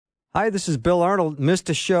Hi, this is Bill Arnold. Missed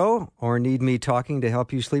a show or need me talking to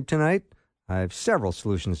help you sleep tonight? I have several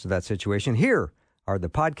solutions to that situation. Here are the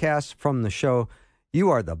podcasts from the show. You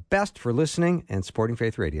are the best for listening and supporting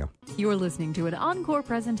Faith Radio. You're listening to an encore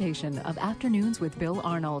presentation of Afternoons with Bill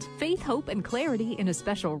Arnold. Faith, hope, and clarity in a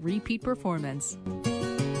special repeat performance.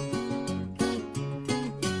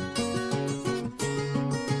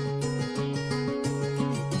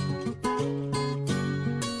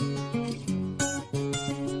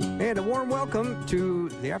 And a warm welcome to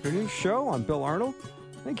the afternoon show. I'm Bill Arnold.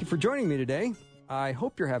 Thank you for joining me today. I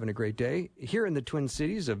hope you're having a great day. Here in the Twin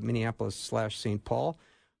Cities of Minneapolis/St. Paul,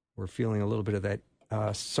 we're feeling a little bit of that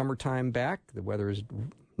summertime back. The weather is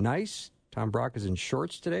nice. Tom Brock is in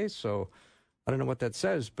shorts today, so I don't know what that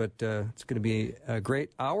says, but it's going to be a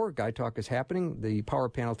great hour. Guy Talk is happening. The power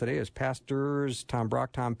panel today is Pastors Tom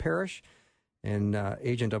Brock, Tom Parrish, and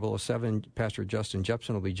Agent 007, Pastor Justin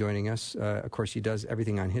Jeppesen, will be joining us. Of course, he does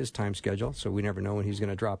everything on his time schedule, so we never know when he's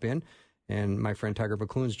going to drop in. And my friend Tiger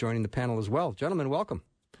McCluen is joining the panel as well. Gentlemen, welcome.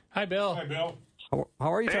 Hi, Bill. Hi, Bill.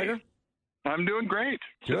 How are you, Tiger? I'm doing great.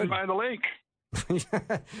 Good. Sitting by the lake.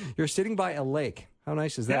 You're sitting by a lake. How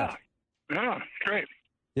nice is that? Yeah, great.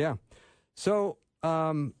 Yeah. So,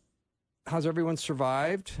 how's everyone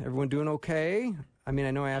survived? Everyone doing okay? I mean,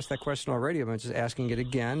 I know I asked that question already, but I'm just asking it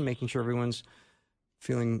again, making sure everyone's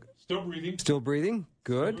feeling... Still breathing. Still breathing?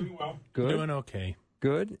 Good. Still doing well. Good. Doing okay.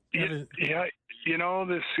 Good. Yeah, you know,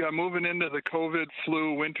 this moving into the COVID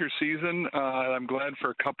flu winter season, I'm glad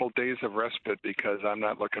for a couple days of respite because I'm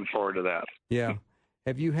not looking forward to that. Yeah.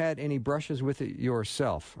 Have you had any brushes with it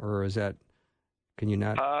yourself, or is that... Can you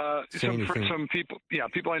not say anything? Some people,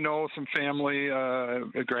 people I know, some family, a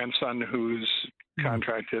grandson who's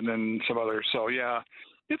contracted, and some others. So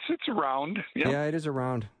it's around. Yeah, it is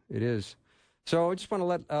around. It is. So I just want to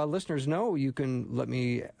let listeners know you can let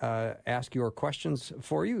me ask your questions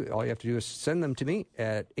for you. All you have to do is send them to me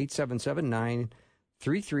at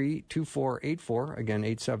 877-933-2484. Again,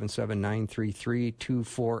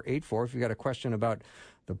 877-933-2484. If you've got a question about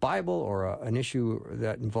the Bible or an issue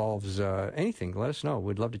that involves anything, let us know.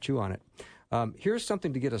 We'd love to chew on it. Here's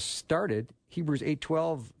something to get us started. Hebrews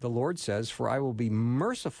 8:12, the Lord says, "For I will be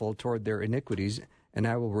merciful toward their iniquities, and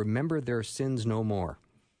I will remember their sins no more."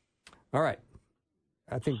 All right.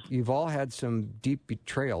 I think you've all had some deep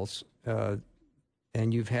betrayals,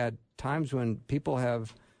 and you've had times when people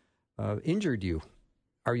have injured you.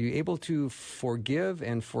 Are you able to forgive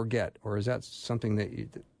and forget, or is that something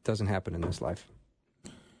that doesn't happen in this life?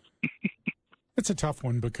 It's a tough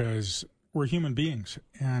one because we're human beings.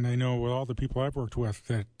 And I know with all the people I've worked with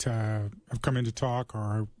that have come in to talk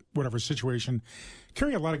or whatever situation,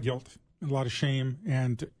 carry a lot of guilt, a lot of shame.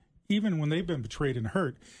 And even when they've been betrayed and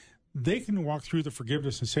hurt, they can walk through the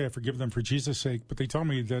forgiveness and say, I forgive them for Jesus' sake. But they tell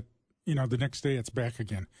me that, the next day it's back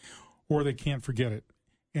again, or they can't forget it.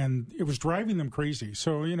 And it was driving them crazy.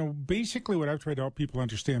 So, basically what I've tried to help people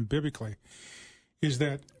understand biblically is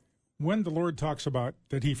that when the Lord talks about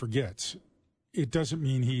that he forgets, it doesn't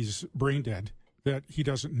mean he's brain dead, that he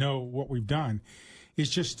doesn't know what we've done. It's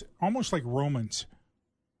just almost like Romans,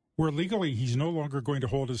 where legally he's no longer going to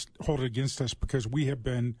hold it against us because we have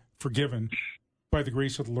been forgiven by the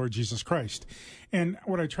grace of the Lord Jesus Christ. And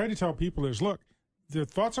what I try to tell people is, look, the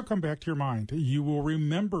thoughts will come back to your mind. You will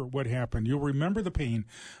remember what happened. You'll remember the pain.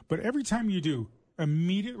 But every time you do,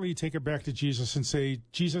 immediately take it back to Jesus and say,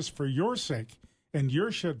 Jesus, for your sake and your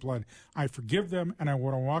shed blood, I forgive them and I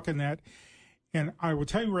want to walk in that. And I will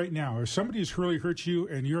tell you right now, if somebody has really hurt you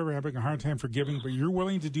and you're having a hard time forgiving, but you're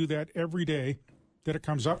willing to do that every day that it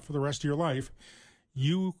comes up for the rest of your life,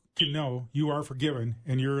 you can know you are forgiven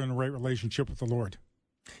and you're in the right relationship with the Lord.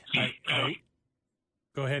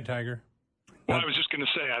 Go ahead, Tiger. Well, I was just going to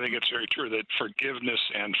say, I think it's very true that forgiveness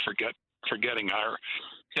and forgetting are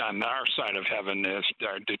on our side of heaven are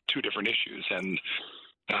two different issues. And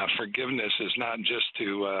forgiveness is not just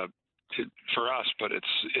for us, but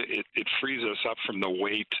it frees us up from the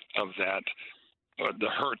weight of that, the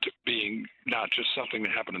hurt being not just something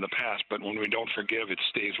that happened in the past, but when we don't forgive, it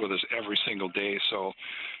stays with us every single day. So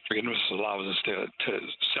forgiveness allows us to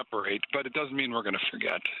separate, but it doesn't mean we're going to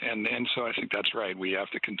forget. And so I think that's right. We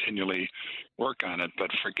have to continually work on it,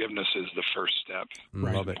 but forgiveness is the first step.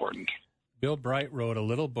 Love it. Important. Bill Bright wrote a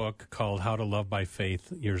little book called How to Love by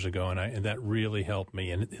Faith years ago, and that really helped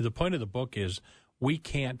me. And the point of the book is we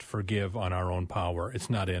can't forgive on our own power. It's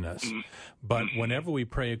not in us. But whenever we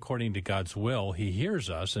pray according to God's will, he hears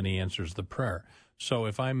us and he answers the prayer. So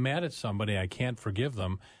if I'm mad at somebody, I can't forgive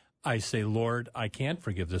them, I say, Lord, I can't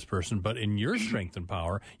forgive this person, but in your strength and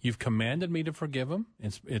power, you've commanded me to forgive them.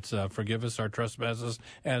 It's forgive us our trespasses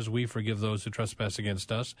as we forgive those who trespass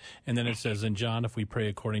against us. And then it says in John, if we pray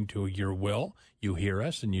according to your will, you hear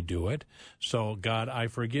us and you do it. So, God, I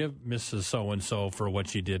forgive Mrs. So-and-so for what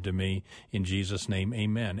she did to me. In Jesus' name,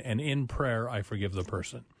 amen. And in prayer, I forgive the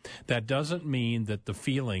person. That doesn't mean that the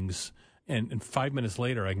feelings, and 5 minutes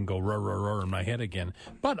later, I can go roar, roar, roar in my head again.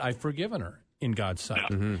 But I've forgiven her in God's sight.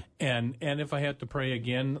 Mm-hmm. And if I had to pray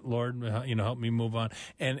again, Lord, help me move on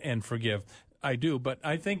and forgive, I do. But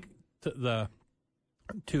I think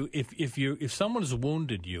if someone's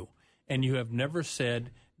wounded you and you have never said,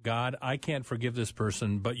 God, I can't forgive this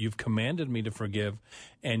person, but you've commanded me to forgive,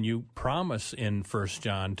 and you promise in 1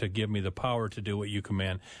 John to give me the power to do what you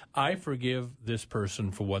command, I forgive this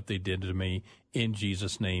person for what they did to me. In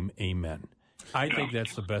Jesus' name, amen. I think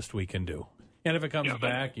that's the best we can do. And if it comes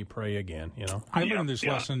back, you pray again, I learned this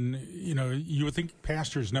lesson, you would think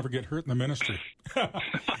pastors never get hurt in the ministry.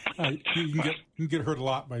 You can get hurt a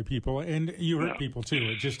lot by people, and you hurt people too.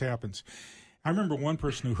 It just happens. I remember one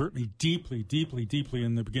person who hurt me deeply, deeply, deeply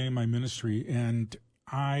in the beginning of my ministry, and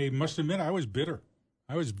I must admit I was bitter.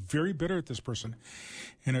 I was very bitter at this person.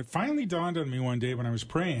 And it finally dawned on me one day when I was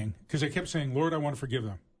praying, because I kept saying, Lord, I want to forgive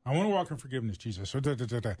them. I want to walk in forgiveness, Jesus.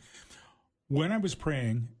 When I was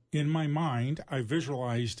praying, in my mind, I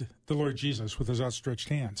visualized the Lord Jesus with his outstretched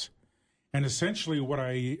hands. And essentially what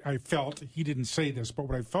I felt, he didn't say this, but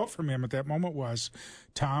what I felt from him at that moment was,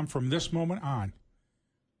 Tom, from this moment on,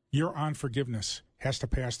 your unforgiveness has to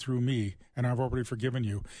pass through me, and I've already forgiven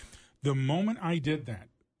you. The moment I did that,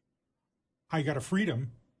 I got a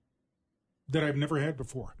freedom that I've never had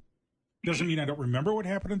before. Doesn't mean I don't remember what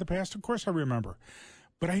happened in the past. Of course I remember.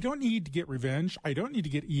 But I don't need to get revenge. I don't need to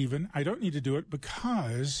get even. I don't need to do it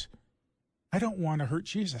because I don't want to hurt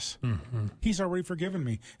Jesus. Mm-hmm. He's already forgiven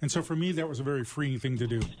me. And so for me, that was a very freeing thing to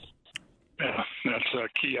do. Yeah, that's a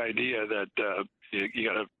key idea that you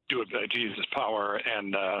got to do it by Jesus' power.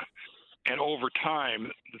 And over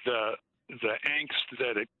time, the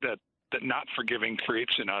angst that not forgiving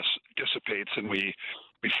creates in us dissipates, and we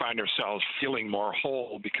find ourselves feeling more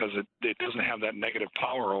whole because it doesn't have that negative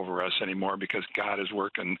power over us anymore because God is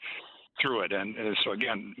working through it. And so,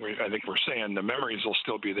 again, I think we're saying the memories will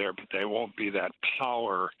still be there, but they won't be that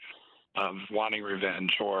power of wanting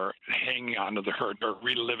revenge or hanging on to the hurt or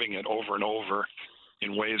reliving it over and over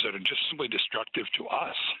in ways that are just simply destructive to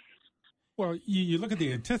us. Well, you look at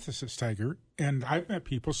the antithesis, Tiger, and I've met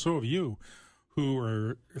people, so have you, who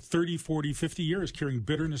are 30, 40, 50 years carrying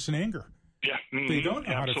bitterness and anger. Yeah, they don't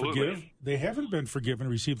know how to forgive. They haven't been forgiven,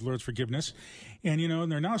 received the Lord's forgiveness. And,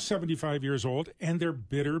 and they're now 75 years old, and they're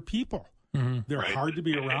bitter people. Mm-hmm. They're hard to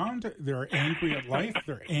be around. They're angry at life.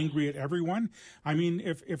 They're angry at everyone. I mean,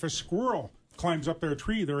 if a squirrel climbs up their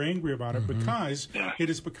tree, they're angry about it because it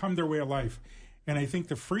has become their way of life. And I think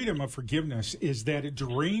the freedom of forgiveness is that it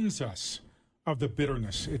drains us of the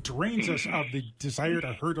bitterness. It drains us of the desire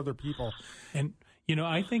to hurt other people. And,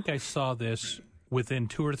 I think I saw this within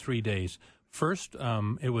 2 or 3 days. First,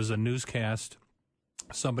 it was a newscast.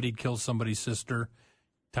 Somebody killed somebody's sister.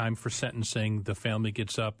 Time for sentencing. The family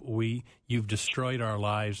gets up. You've destroyed our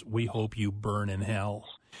lives. We hope you burn in hell.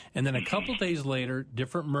 And then a couple days later,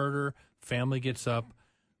 different murder. Family gets up.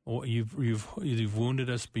 Oh, you've wounded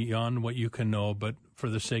us beyond what you can know, but for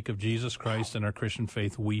the sake of Jesus Christ and our Christian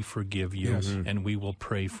faith, we forgive you, and we will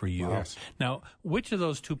pray for you. Yes. Now, which of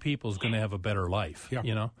those two people is going to have a better life?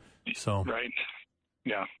 Yeah. So right.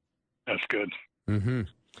 Yeah, that's good. Mm-hmm.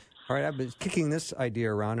 All right, I've been kicking this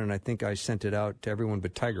idea around, and I think I sent it out to everyone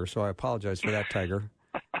but Tiger, so I apologize for that, Tiger.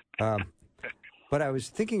 But I was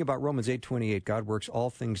thinking about Romans 8:28. God works all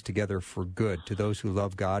things together for good to those who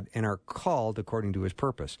love God and are called according to his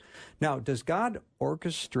purpose. Now, does God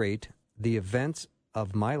orchestrate the events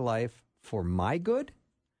of my life for my good?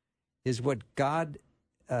 Is what God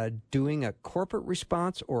doing a corporate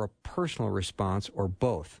response or a personal response or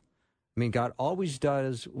both? I mean, God always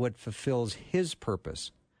does what fulfills his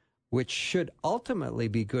purpose, which should ultimately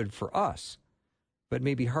be good for us, but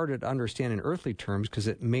may be harder to understand in earthly terms because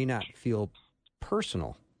it may not feel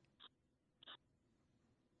personal.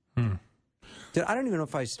 I don't even know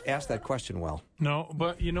if I asked that question well. No,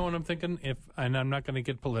 but you know what I'm thinking? And I'm not going to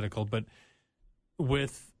get political, but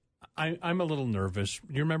I'm a little nervous.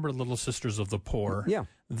 You remember Little Sisters of the Poor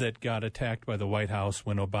that got attacked by the White House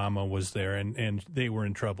when Obama was there, and they were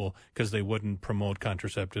in trouble because they wouldn't promote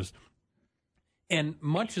contraceptives. And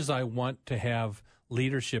much as I want to have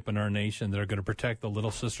leadership in our nation that are going to protect the Little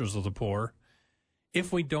Sisters of the Poor,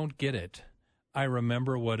 if we don't get it, I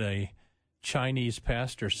remember what a Chinese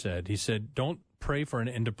pastor said. He said, don't pray for an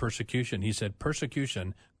end of persecution. He said,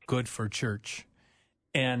 persecution good for church.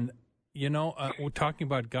 And, we're talking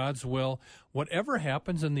about God's will. Whatever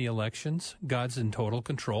happens in the elections, God's in total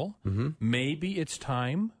control. Mm-hmm. Maybe it's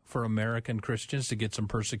time for American Christians to get some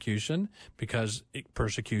persecution because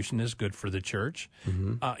persecution is good for the church.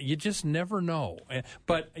 Mm-hmm. You just never know.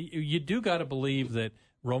 But you do got to believe that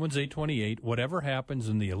Romans 8:28, whatever happens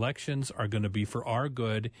in the elections are going to be for our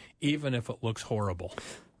good, even if it looks horrible.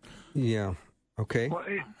 Yeah. Okay. Well,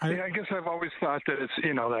 I guess I've always thought that it's,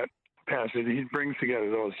 that passage, he brings together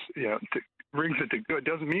those, brings it to good.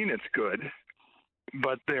 Doesn't mean it's good,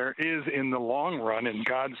 but there is, in the long run, in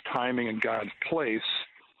God's timing and God's place,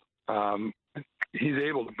 he's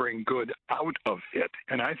able to bring good out of it.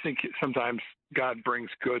 And I think sometimes God brings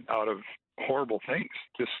good out of horrible things,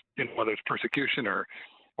 just, whether it's persecution or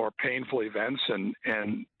painful events. And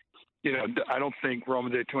I don't think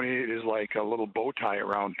Romans 8:28 is like a little bow tie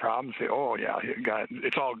around problems. Say, oh, yeah, God,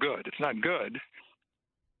 it's all good. It's not good.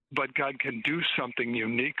 But God can do something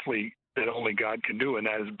uniquely that only God can do, and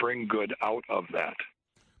that is bring good out of that.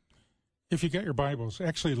 If you get your Bibles,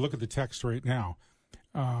 actually look at the text right now.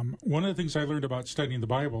 One of the things I learned about studying the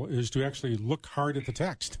Bible is to actually look hard at the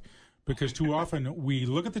text, because too often we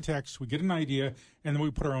look at the text, we get an idea, and then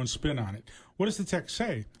we put our own spin on it. What does the text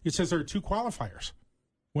say? It says there are two qualifiers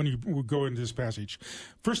when you go into this passage.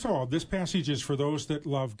 First of all, this passage is for those that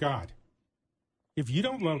love God. If you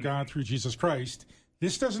don't love God through Jesus Christ,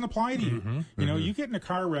 this doesn't apply to you. Mm-hmm. You get in a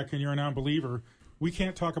car wreck and you're a non-believer. We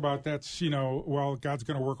can't talk about that's, God's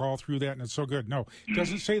going to work all through that and it's so good. No, it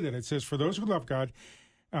doesn't say that. It says for those who love God,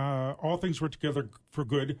 all things work together for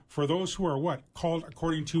good. For those who are what? Called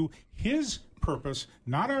according to his purpose,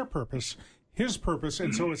 not our purpose, his purpose.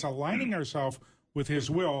 And so it's aligning ourselves with his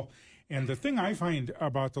will. And the thing I find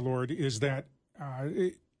about the Lord is that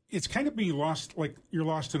it's kind of being lost, like you're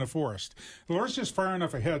lost in a forest. The Lord's just far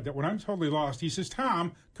enough ahead that when I'm totally lost, he says,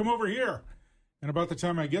 Tom, come over here. And about the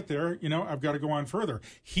time I get there, I've got to go on further.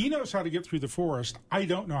 He knows how to get through the forest. I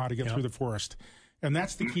don't know how to get through the forest. And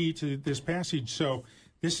that's the key to this passage. So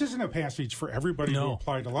this isn't a passage for everybody to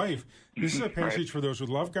apply to life. This is a passage for those who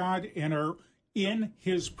love God and are in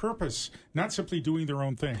his purpose, not simply doing their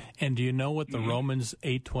own thing. And do you know what the Romans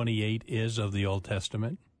 8:28 is of the Old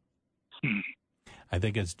Testament? I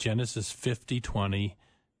think it's Genesis 50:20.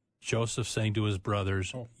 Joseph saying to his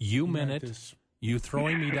brothers, you meant it. You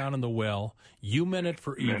throwing me down in the well, you meant it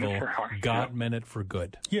for evil. God meant it for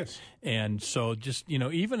good. Yes. And so just,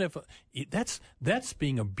 even if that's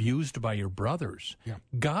being abused by your brothers,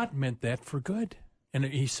 God meant that for good. And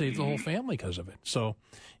he saved the whole family because of it. So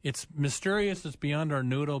it's mysterious. It's beyond our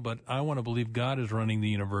noodle, but I want to believe God is running the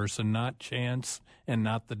universe and not chance and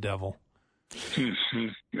not the devil.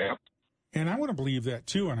 Yeah. And I want to believe that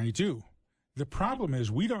too, and I do. The problem is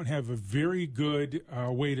we don't have a very good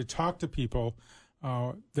way to talk to people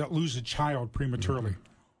that lose a child prematurely,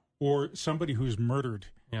 or somebody who's murdered,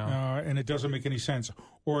 and it doesn't make any sense,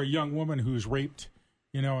 or a young woman who's raped,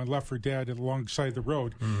 and left for dead alongside the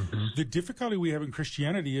road. Mm-hmm. The difficulty we have in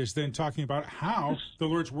Christianity is then talking about how the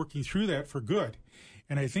Lord's working through that for good.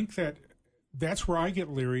 And I think that's where I get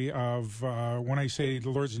leery of when I say the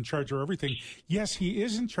Lord's in charge of everything. Yes, he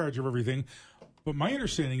is in charge of everything, but my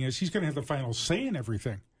understanding is he's going to have the final say in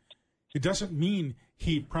everything. It doesn't mean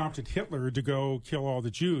he prompted Hitler to go kill all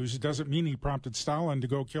the Jews. It doesn't mean he prompted Stalin to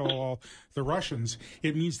go kill all the Russians.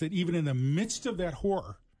 It means that even in the midst of that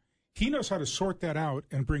horror, he knows how to sort that out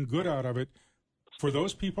and bring good out of it for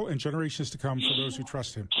those people and generations to come, for those who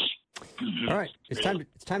trust him. All right, it's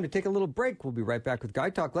time to take a little break. We'll be right back with Guy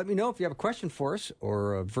Talk. Let me know if you have a question for us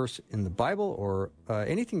or a verse in the Bible or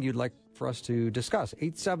anything you'd like for us to discuss.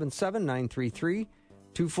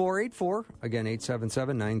 877-933-2484. Again,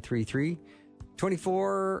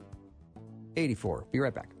 877-933-2484. Be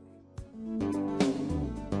right back.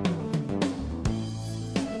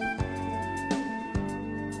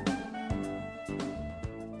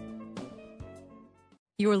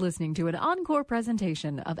 You're listening to an encore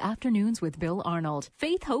presentation of Afternoons with Bill Arnold.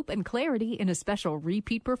 Faith, hope, and clarity in a special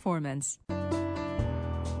repeat performance. All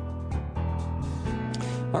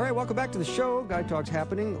right, welcome back to the show. Guy Talk's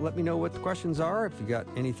happening. Let me know what the questions are. If you got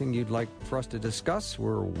anything you'd like for us to discuss,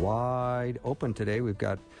 we're wide open today. We've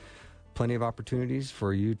got plenty of opportunities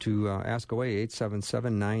for you to ask away.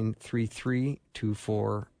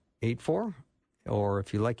 877-933-2484. Or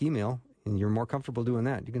if you like email, and you're more comfortable doing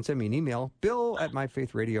that, you can send me an email,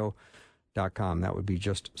 bill@myfaithradio.com. That would be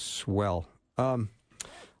just swell. All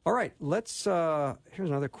right, here's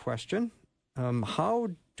another question. How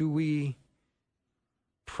do we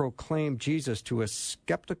proclaim Jesus to a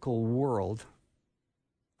skeptical world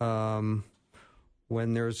when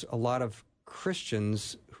there's a lot of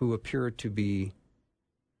Christians who appear to be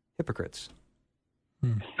hypocrites?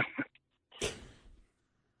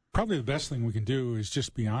 Probably the best thing we can do is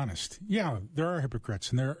just be honest. Yeah, there are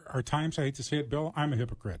hypocrites, and there are times, I hate to say it, Bill, I'm a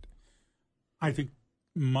hypocrite. I think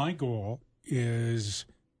my goal is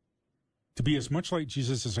to be as much like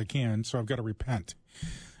Jesus as I can, so I've got to repent.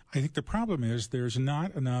 I think the problem is there's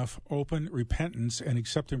not enough open repentance and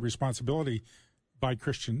accepting responsibility by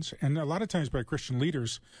Christians, and a lot of times by Christian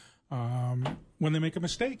leaders, when they make a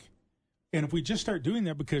mistake. And if we just start doing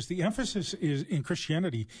that, because the emphasis is in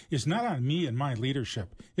Christianity is not on me and my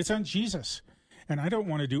leadership, it's on Jesus. And I don't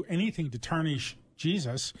want to do anything to tarnish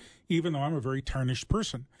Jesus, even though I'm a very tarnished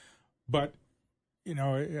person. But, you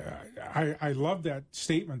know, I love that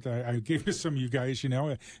statement that I gave to some of you guys, you know.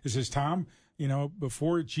 It says, Tom, you know,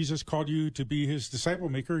 before Jesus called you to be his disciple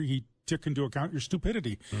maker, he took into account your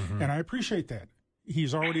stupidity. Mm-hmm. And I appreciate that.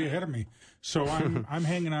 He's already ahead of me. So I'm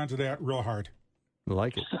hanging on to that real hard. I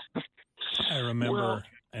like it. I remember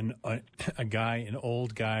an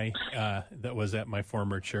old guy that was at my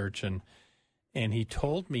former church, and he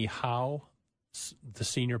told me how the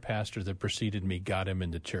senior pastor that preceded me got him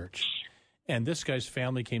into church. And this guy's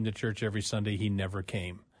family came to church every Sunday. He never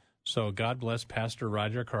came. So God bless Pastor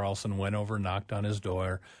Roger Carlson, went over, knocked on his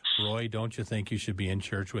door. Roy, don't you think you should be in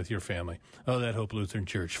church with your family? Oh, that Hope Lutheran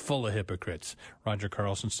Church, full of hypocrites. Roger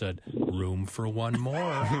Carlson said, room for one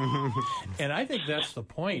more. And I think that's the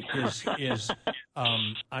point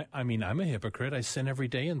I mean, I'm a hypocrite. I sin every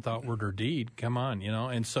day in thought, word, or deed. Come on, you know.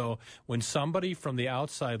 And so when somebody from the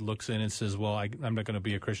outside looks in and says, well, I'm not going to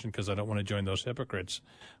be a Christian because I don't want to join those hypocrites.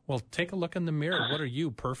 Well, take a look in the mirror. What are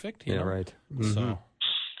you, perfect? You know? Right. Mm-hmm. So.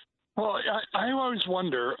 Well, I always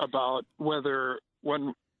wonder about whether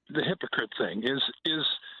when the hypocrite thing is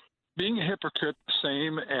being a hypocrite the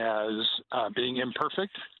same as being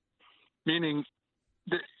imperfect, meaning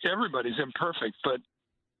that everybody's imperfect. But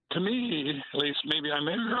to me, at least, maybe I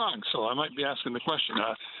may be wrong, so I might be asking the question.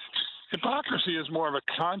 Hypocrisy is more of a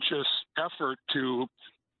conscious effort to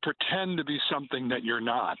pretend to be something that you're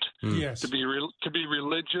not. Yes. To be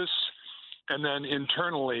religious. And then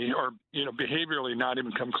internally, or behaviorally, not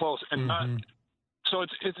even come close, and not. So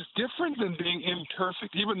it's different than being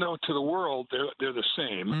imperfect, even though to the world they're the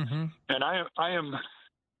same. Mm-hmm. And I am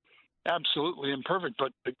absolutely imperfect,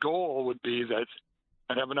 but the goal would be that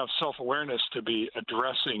I'd have enough self-awareness to be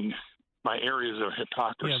addressing my areas of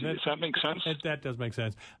hypocrisy. Yeah, does that make sense? That does make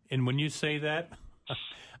sense. And when you say that,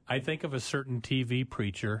 I think of a certain TV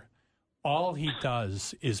preacher. All he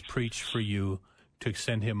does is preach for you to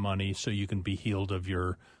send him money so you can be healed of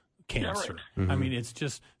your cancer. Yeah, right. Mm-hmm. I mean, it's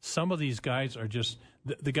just, some of these guys are just,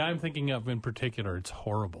 the guy I'm thinking of in particular, it's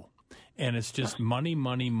horrible. And it's just money,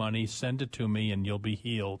 money, money, send it to me and you'll be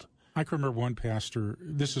healed. I can remember one pastor,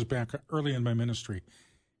 this is back early in my ministry,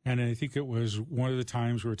 and I think it was one of the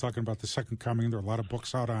times we were talking about the second coming. There are a lot of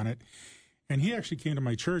books out on it. And he actually came to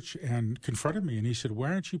my church and confronted me, and he said, why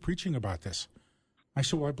aren't you preaching about this? I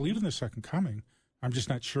said, well, I believe in the second coming. I'm just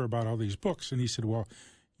not sure about all these books. And he said, well,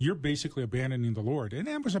 you're basically abandoning the Lord. And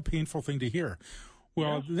that was a painful thing to hear.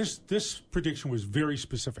 Well, this prediction was very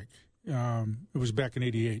specific. It was back in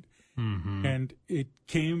 88. Mm-hmm. And it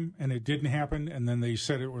came and it didn't happen. And then they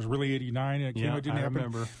said it was really 89 and it came and it didn't happen.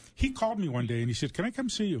 Remember. He called me one day and he said, can I come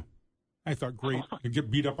see you? I thought, great. I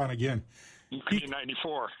get beat up on again.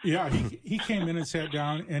 1994. Yeah, he came in and sat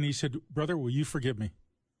down and he said, brother, will you forgive me?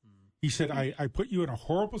 He said, I put you in a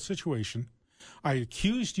horrible situation. I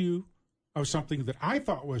accused you of something that I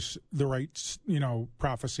thought was the right,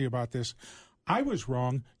 prophecy about this. I was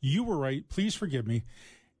wrong. You were right. Please forgive me.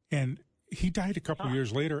 And he died a couple of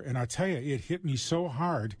years later, and I'll tell you, it hit me so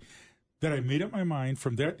hard that I made up my mind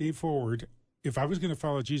from that day forward, if I was going to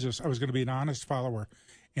follow Jesus, I was going to be an honest follower.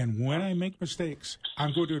 And when I make mistakes,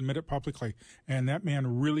 I'm going to admit it publicly. And that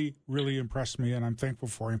man really, really impressed me, and I'm thankful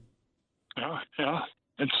for him. Yeah.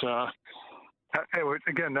 It's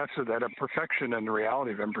again, that's that perfection and the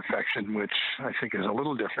reality of imperfection, which I think is a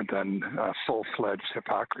little different than full-fledged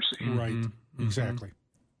hypocrisy. Right, exactly.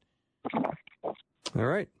 All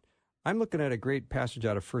right. I'm looking at a great passage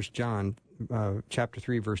out of 1 John chapter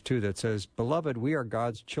 3, verse 2 that says, Beloved, we are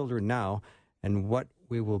God's children now, and what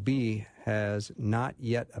we will be has not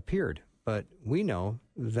yet appeared. But we know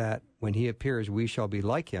that when he appears, we shall be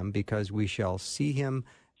like him, because we shall see him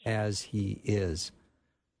as he is.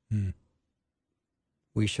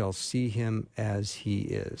 We shall see him as he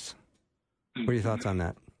is. What are your thoughts on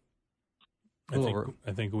that?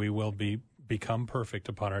 I think we will become perfect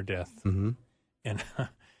upon our death. Mm-hmm. And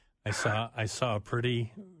I saw a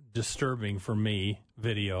pretty disturbing for me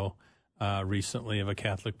video recently of a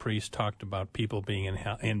Catholic priest talked about people being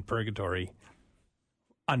in purgatory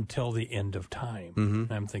until the end of time.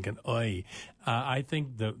 Mm-hmm. I'm thinking, I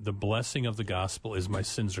think the blessing of the gospel is my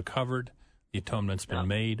sins are covered, the atonement's been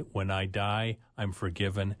made. When I die, I'm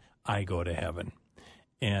forgiven, I go to heaven.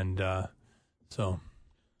 And so...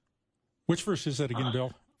 Which verse is that again,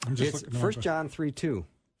 Bill? I'm just it's 1 John 3:2.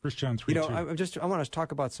 1 John 3:2. You know, I want to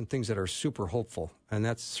talk about some things that are super hopeful, and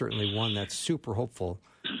that's certainly one that's super hopeful,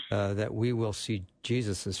 that we will see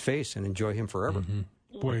Jesus' face and enjoy him forever. Mm-hmm.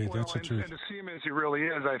 Boy, that's the truth. And to see him as he really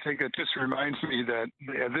is, I think it just reminds me that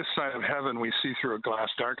this side of heaven we see through a glass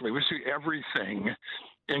darkly. We see everything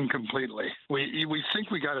incompletely. We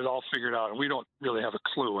think we got it all figured out, and we don't really have a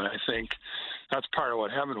clue. And I think that's part of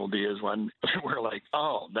what heaven will be, is when we're like,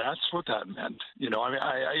 oh, that's what that meant. You know, I mean,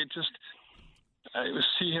 I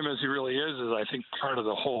see him as he really is I think part of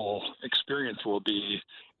the whole experience will be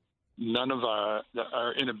none of our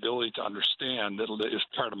inability to understand that is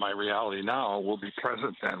part of my reality now will be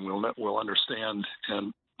present then. We'll understand,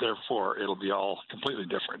 and therefore it'll be all completely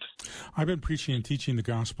different. I've been preaching and teaching the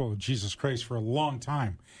gospel of Jesus Christ for a long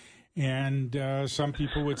time. And some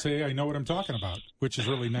people would say, I know what I'm talking about, which is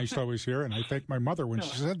really nice to always hear. And I thank my mother when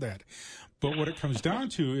she said that. But what it comes down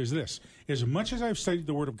to is this. As much as I've studied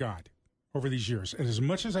the Word of God over these years, and as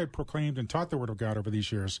much as I've proclaimed and taught the Word of God over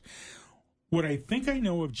these years, what I think I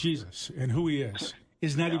know of Jesus and who he is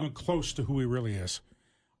not even close to who he really is.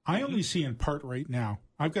 I only see in part right now.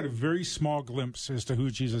 I've got a very small glimpse as to who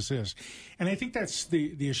Jesus is. And I think that's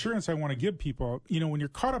the assurance I want to give people. You know, when you're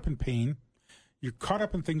caught up in pain, you're caught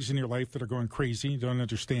up in things in your life that are going crazy, you don't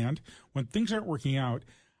understand. When things aren't working out,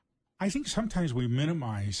 I think sometimes we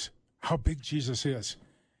minimize how big Jesus is.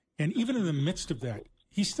 And even in the midst of that,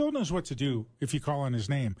 he still knows what to do if you call on his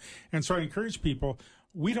name. And so I encourage people,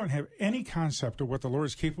 we don't have any concept of what the Lord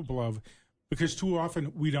is capable of, because too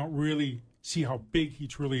often we don't really see how big he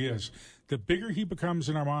truly is. The bigger he becomes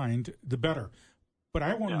in our mind, the better. But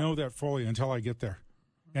I won't know that fully until I get there.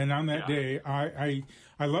 And on that day, I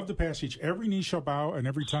love the passage, every knee shall bow and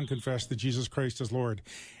every tongue confess that Jesus Christ is Lord.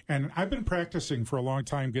 And I've been practicing for a long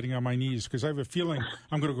time getting on my knees, because I have a feeling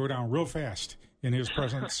I'm going to go down real fast in his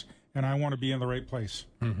presence, and I want to be in the right place.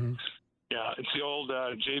 Mm-hmm. Yeah, it's the old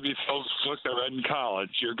J.B. Phillips book I read in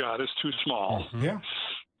college, Your God is Too Small. Mm-hmm. Yeah.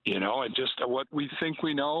 You know, and just what we think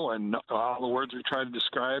we know and all the words we try to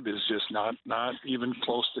describe is just not even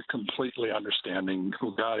close to completely understanding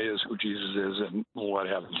who God is, who Jesus is, and what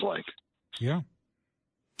heaven's like. Yeah.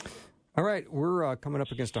 All right, we're coming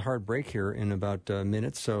up against a hard break here in about a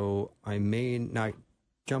minute, so I may not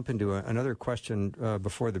jump into another question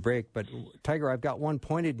before the break. But, Tiger, I've got one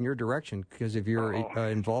pointed in your direction because of your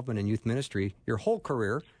involvement in youth ministry, your whole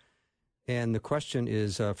career. And the question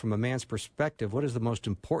is, from a man's perspective, what is the most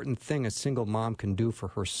important thing a single mom can do for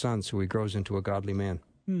her son so he grows into a godly man?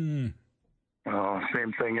 Same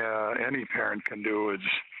thing any parent can do is,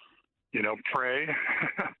 pray,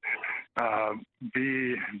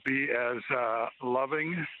 be as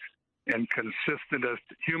loving and consistent as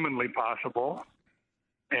humanly possible.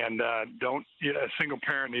 And a single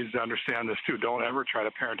parent needs to understand this too. Don't ever try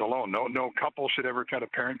to parent alone. No couple should ever try to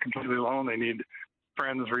parent completely alone. They need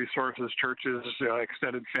friends, resources, churches,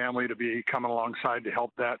 extended family to be coming alongside to help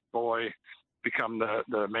that boy become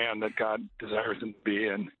the man that God desires him to be.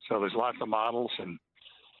 And so there's lots of models, and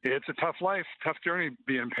it's a tough life, tough journey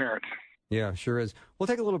being a parent. Yeah, sure is. We'll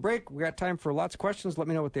take a little break. We got time for lots of questions. Let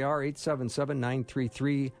me know what they are,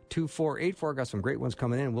 877-933-2484. Got some great ones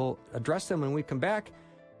coming in. We'll address them when we come back.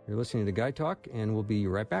 You're listening to Guy Talk, and we'll be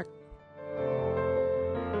right back.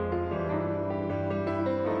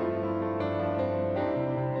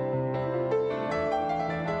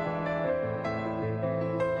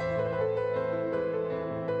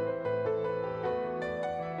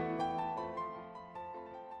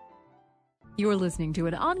 You're listening to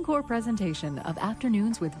an encore presentation of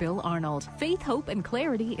Afternoons with Bill Arnold. Faith, hope, and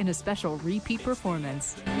clarity in a special repeat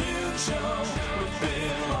performance. Noon show with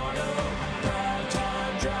Bill Arnold.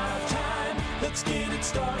 Drive time. Let's get it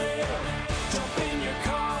started. Jump in your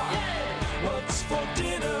car. Yeah. What's for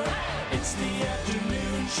dinner? Hey. It's the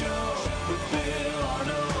Afternoon show with Bill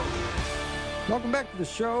Arnold. Welcome back to the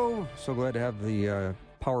show. So glad to have the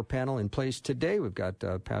power panel in place today. We've got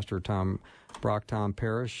Pastor Tom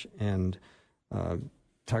Parrish, and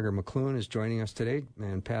Tiger McCluen is joining us today,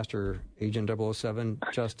 and Pastor Agent 007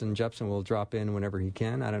 Justin Jeppesen will drop in whenever he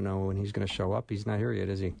can. I don't know when he's going to show up. He's not here yet,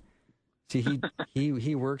 is he? See,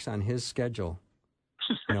 he works on his schedule.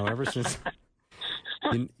 Ever since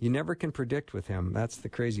you never can predict with him. That's the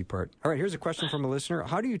crazy part. All right, here's a question from a listener.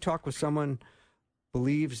 How do you talk with someone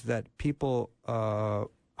believes that people? How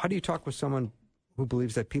do you talk with someone who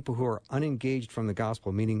believes that people who are unengaged from the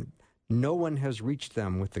gospel, meaning no one has reached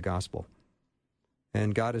them with the gospel?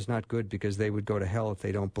 And God is not good because they would go to hell if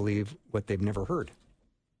they don't believe what they've never heard.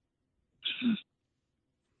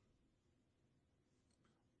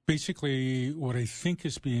 Basically, what I think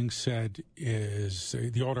is being said is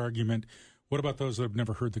the old argument, what about those that have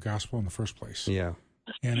never heard the gospel in the first place? Yeah.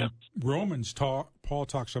 And in Romans, Paul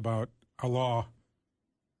talks about a law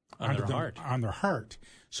on their heart.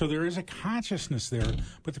 So there is a consciousness there,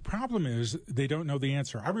 but the problem is they don't know the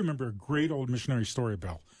answer. I remember a great old missionary story,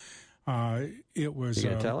 Bill. It was You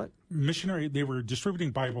gonna tell it? Missionary. They were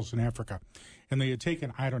distributing Bibles in Africa, and they had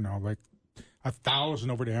taken, I don't know, like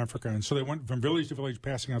 1,000 over to Africa, and so they went from village to village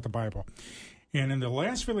passing out the Bible. And in the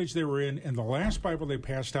last village they were in, and the last Bible they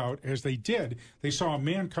passed out, as they did, they saw a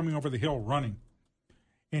man coming over the hill running.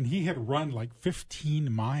 And he had run like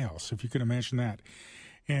 15 miles, if you can imagine that.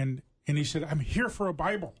 And he said, I'm here for a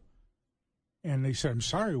Bible. And they said, I'm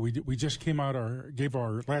sorry, we just gave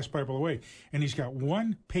our last Bible away. And he's got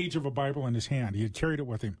one page of a Bible in his hand. He had carried it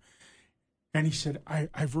with him. And he said,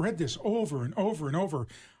 I've read this over and over and over.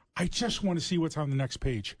 I just want to see what's on the next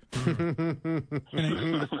page.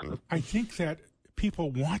 And I think that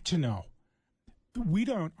people want to know. We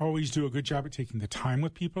don't always do a good job at taking the time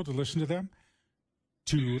with people to listen to them,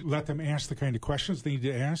 to let them ask the kind of questions they need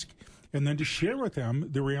to ask, and then to share with them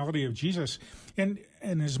the reality of Jesus. And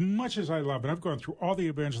as much as I love, and I've gone through all the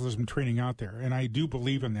evangelism training out there, and I do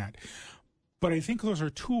believe in that, but I think those are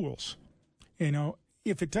tools. You know,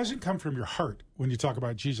 if it doesn't come from your heart when you talk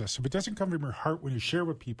about Jesus, if it doesn't come from your heart when you share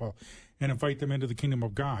with people and invite them into the kingdom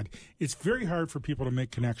of God, it's very hard for people to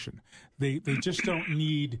make connection. They just don't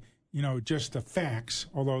need, just the facts,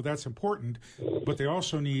 although that's important, but they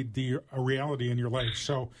also need a reality in your life.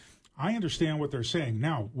 So I understand what they're saying.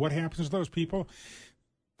 Now, what happens to those people?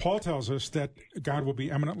 Paul tells us that God will be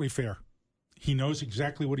eminently fair. He knows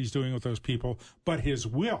exactly what he's doing with those people, but his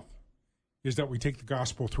will is that we take the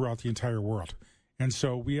gospel throughout the entire world. And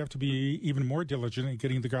so we have to be even more diligent in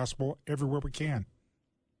getting the gospel everywhere we can.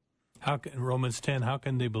 Romans 10, how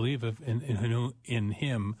can they believe in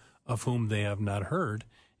him of whom they have not heard?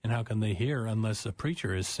 And how can they hear unless a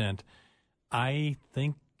preacher is sent? I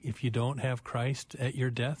think if you don't have Christ at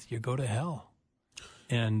your death, you go to hell.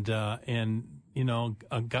 And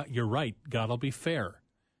God, you're right. God will be fair.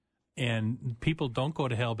 And people don't go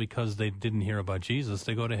to hell because they didn't hear about Jesus.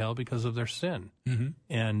 They go to hell because of their sin. Mm-hmm.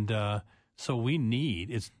 And so we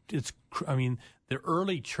need, the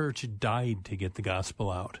early church died to get the gospel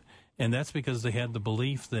out. And that's because they had the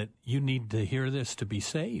belief that you need to hear this to be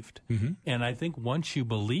saved. Mm-hmm. And I think once you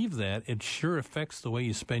believe that, it sure affects the way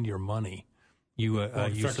you spend your money. You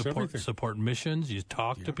support missions. You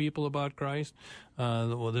talk to people about Christ.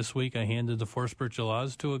 This week I handed the 4 spiritual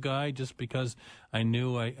laws to a guy just because I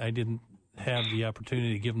knew I didn't have the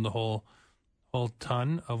opportunity to give him the whole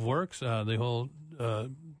ton of works, the whole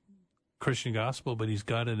Christian gospel, but he's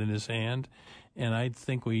got it in his hand. And I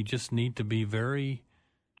think we just need to be very,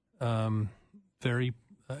 very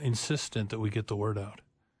insistent that we get the word out.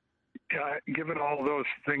 Yeah, given all those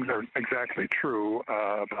things are exactly true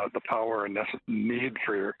about the power and need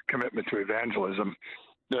for your commitment to evangelism,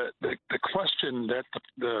 the question that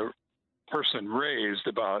the person raised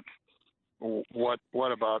about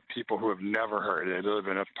what about people who have never heard? They live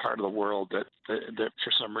in a part of the world that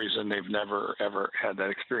for some reason they've never ever had that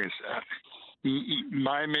experience.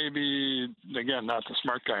 Maybe again not the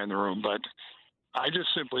smart guy in the room, but I just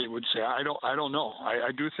simply would say I don't know.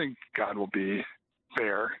 I do think God will be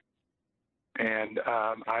fair. And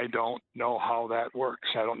I don't know how that works.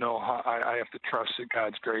 I don't know how. I have to trust that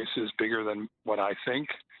God's grace is bigger than what I think.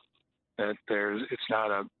 That it's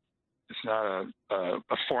not a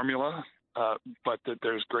formula, but that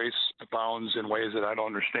there's grace abounds in ways that I don't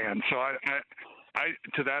understand. So I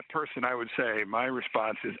to that person, I would say my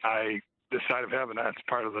response is this side of heaven. That's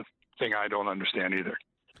part of the thing I don't understand either.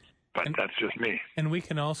 But that's just me. And we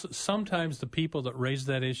can also sometimes the people that raise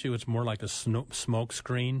that issue, it's more like a smoke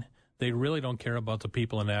screen. They really don't care about the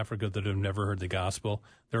people in Africa that have never heard the gospel.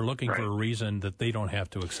 They're looking for a reason that they don't have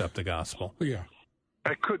to accept the gospel. Yeah.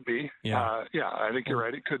 It could be. Yeah, I think you're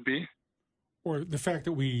right. It could be. Or the fact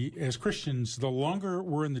that we, as Christians, the longer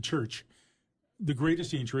we're in the church, the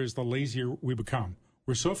greatest danger is the lazier we become.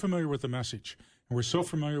 We're so familiar with the message, and we're so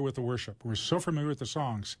familiar with the worship, we're so familiar with the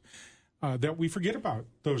songs, that we forget about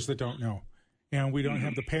those that don't know. And we don't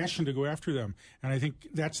have the passion to go after them. And I think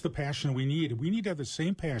that's the passion we need. We need to have the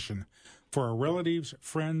same passion for our relatives,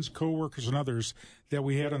 friends, co-workers, and others that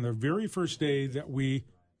we had on the very first day that we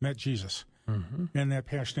met Jesus. Mm-hmm. And that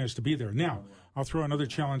passion has to be there. Now, I'll throw another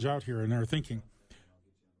challenge out here in our thinking.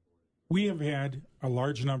 We have had a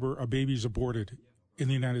large number of babies aborted in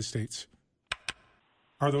the United States.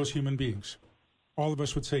 Are those human beings? All of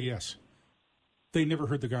us would say yes. they never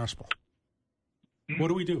heard the gospel. What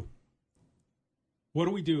do we do? What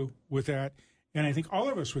do we do with that? And I think all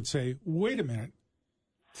of us would say, wait a minute,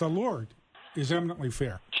 the Lord is eminently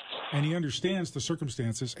fair, and he understands the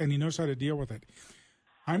circumstances, and he knows how to deal with it.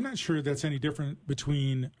 I'm not sure that's any different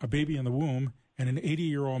between a baby in the womb and an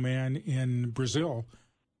 80-year-old man in Brazil,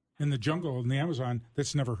 in the jungle, in the Amazon,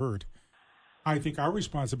 that's never heard. I think our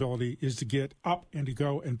responsibility is to get up and to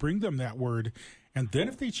go and bring them that word. And then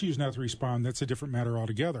if they choose not to respond, that's a different matter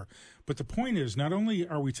altogether. But the point is, not only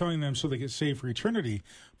are we telling them so they get saved for eternity,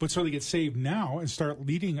 but so they get saved now and start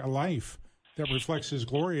leading a life that reflects his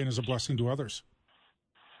glory and is a blessing to others.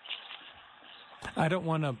 I don't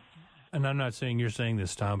want to, and I'm not saying you're saying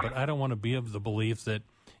this, Tom, but I don't want to be of the belief that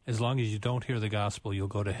as long as you don't hear the gospel, you'll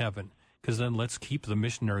go to heaven. Because then let's keep the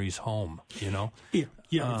missionaries home, you know? Yeah.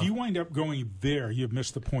 If you wind up going there, you've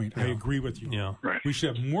missed the point. Yeah. I agree with you. Yeah. Right. We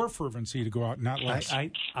should have more fervency to go out, not less.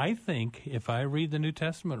 I think if I read the New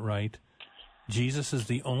Testament right, Jesus is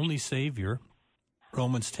the only Savior.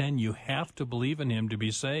 Romans 10, you have to believe in him to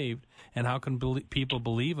be saved. And how can people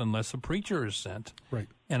believe unless a preacher is sent? Right.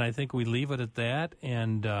 And I think we leave it at that.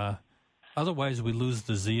 And otherwise we lose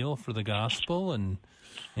the zeal for the gospel. And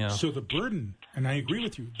you know. So the burden, and I agree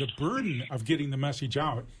with you, the burden of getting the message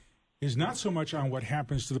out is not so much on what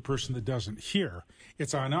happens to the person that doesn't hear.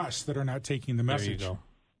 It's on us that are not taking the message. There you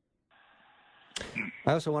go.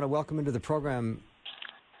 I also want to welcome into the program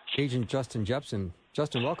Agent Justin Jeppesen.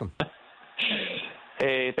 Justin, welcome.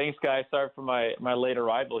 Hey, thanks, guys. Sorry for my late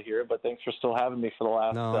arrival here, but thanks for still having me for the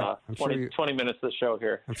last 20 minutes of the show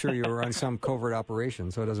here. I'm sure you were on some covert operation,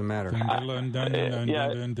 so it doesn't matter.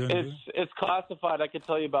 It's classified. I could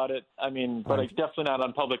tell you about it. I mean, but it's definitely not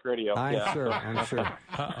on public radio. I'm sure.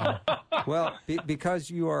 Well, because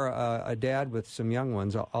you are a dad with some young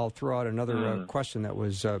ones, I'll throw out another question that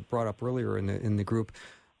was brought up earlier in the group.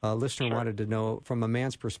 A listener wanted to know, from a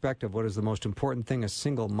man's perspective, what is the most important thing a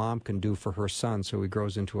single mom can do for her son so he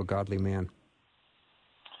grows into a godly man?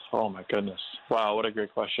 Oh my goodness! Wow, what a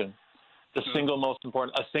great question. The single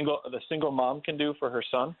single mom can do for her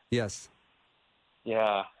son? Yes.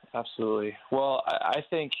 Yeah, absolutely. Well, I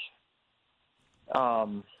think,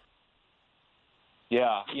 the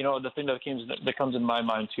thing that comes in my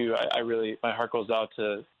mind too. I really, my heart goes out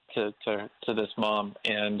to this mom,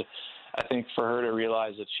 and I think for her to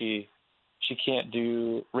realize that she can't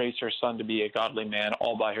raise her son to be a godly man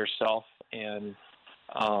all by herself. And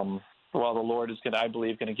while the Lord is I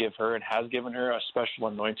believe going to give her and has given her a special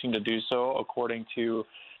anointing to do so according to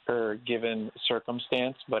her given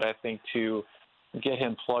circumstance. But I think to get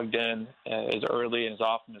him plugged in as early and as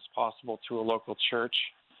often as possible to a local church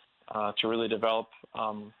to really develop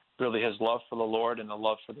really his love for the Lord and the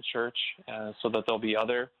love for the church, so that there'll be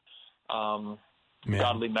other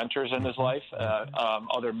godly mentors in his life,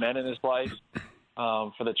 other men in his life,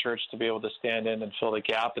 for the church to be able to stand in and fill the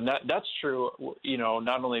gap. And that's true,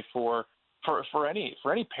 not only for any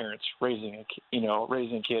parents raising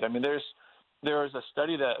a kid. I mean, there was a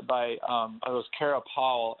study that by it was Kara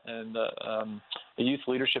Powell and the Youth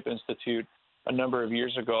Leadership Institute a number of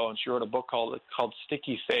years ago, and she wrote a book called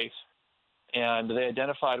Sticky Faith. And they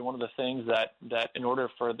identified one of the things that in order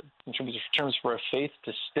in terms for a faith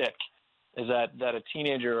to stick, is that a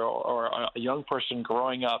teenager or a young person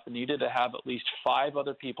growing up needed to have at least 5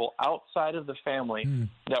 other people outside of the family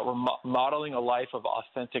that were modeling a life of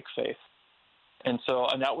authentic faith. And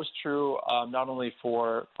that was true not only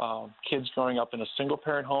for kids growing up in a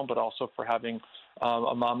single-parent home, but also for having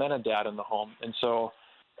a mom and a dad in the home. And so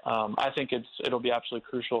I think it'll be absolutely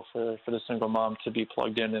crucial for the single mom to be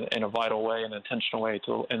plugged in a vital way, an intentional way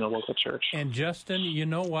in the local church. And Justin, you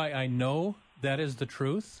know why I know that is the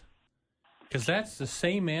truth? Because that's the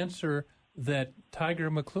same answer that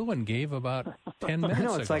Tiger McCluen gave about 10 minutes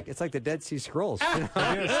ago. It's like the Dead Sea Scrolls. It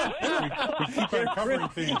is. We keep uncovering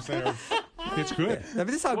things there. It's good. I mean,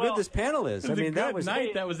 this is how good this panel is.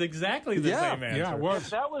 That was exactly the same answer. Yeah, it was. If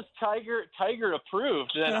that was Tiger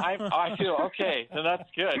approved, then I feel okay. Then that's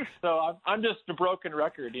good. So I'm just a broken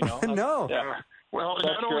record, No. Yeah. Well,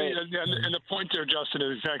 that's not only, great. and the point there, Justin,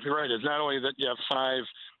 is exactly right. It's not only that you have 5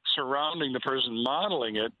 surrounding the person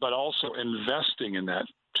modeling it, but also investing in that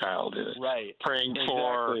child. Right. Praying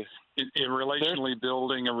for, relationally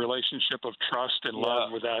building a relationship of trust and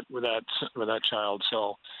love with that child.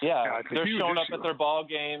 So they're showing up at their ball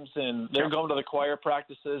games and they're going to the choir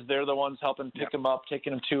practices. They're the ones helping pick them up,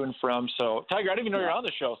 taking them to and from. So Tiger, I didn't even know you're on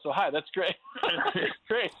the show. So hi, that's great.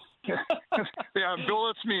 Great. Yeah, Bill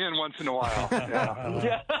lets me in once in a while.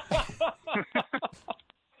 Yeah.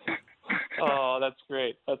 Oh, that's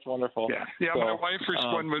great. That's wonderful. Yeah. So, My wife,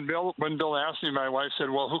 when Bill asked me, my wife said,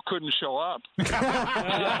 "Well, who couldn't show up?"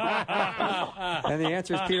 And the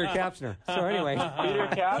answer is Peter Kapsner. So anyway, Peter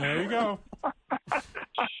Kapsner. There you go.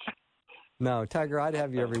 No, Tiger, I'd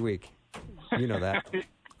have you every week. You know that.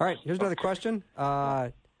 All right, here's another question.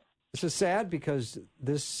 This is sad because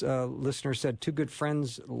this listener said two good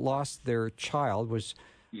friends lost their child, was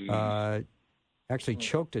actually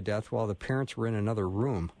choked to death while the parents were in another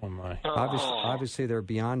room. Oh, my. Obviously, they're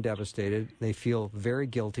beyond devastated. They feel very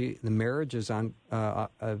guilty. The marriage is on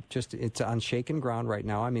it's on shaken ground right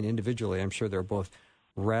now. I mean, individually, I'm sure they're both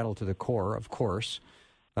rattled to the core, of course.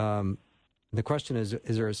 The question is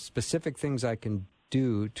there specific things I can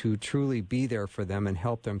do to truly be there for them and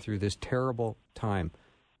help them through this terrible time?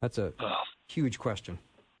 That's a huge question.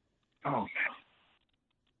 Oh, man.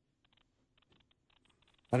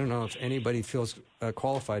 I don't know if anybody feels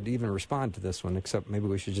qualified to even respond to this one, except maybe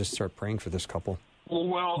we should just start praying for this couple.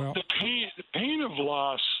 Well, the pain of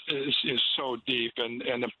loss is so deep,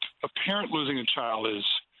 and a parent losing a child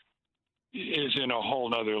is in a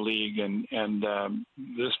whole other league, and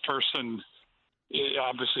this person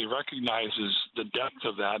obviously recognizes the depth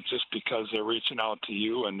of that just because they're reaching out to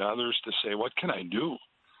you and others to say, what can I do?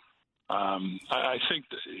 I think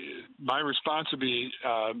my response would be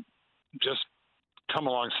just come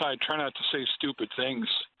alongside, try not to say stupid things,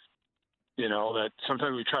 that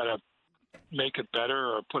sometimes we try to make it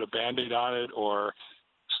better or put a Band-Aid on it or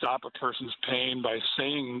stop a person's pain by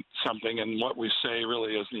saying something, and what we say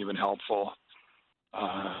really isn't even helpful.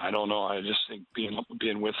 I don't know. I just think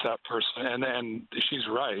being with that person, and she's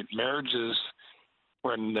right. Marriages,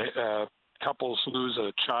 when couples lose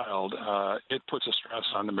a child, it puts a stress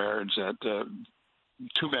on the marriage that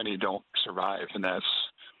too many don't survive, and that's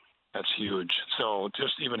huge. So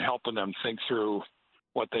just even helping them think through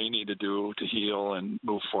what they need to do to heal and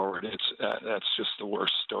move forward, that's just the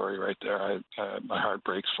worst story right there. My heart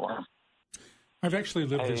breaks for them. I've actually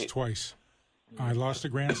lived this twice. I lost a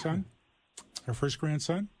grandson, our first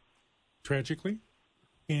grandson, tragically,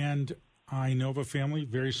 and I know of a family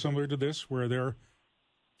very similar to this where their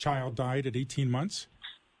child died at 18 months,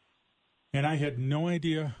 and I had no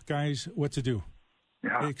idea, guys, what to do.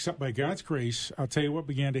 Yeah. Except by God's grace, I'll tell you what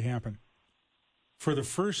began to happen. For the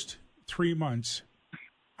first 3 months,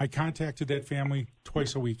 I contacted that family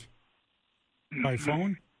twice a week, by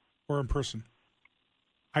phone or in person.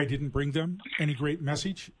 I didn't bring them any great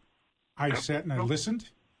message. I sat and I listened,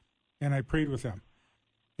 and I prayed with them.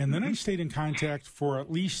 And then I stayed in contact for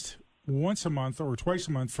at least once a month or twice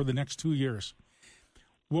a month for the next 2 years.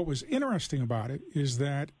 What was interesting about it is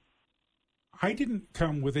that I didn't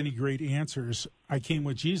come with any great answers. I came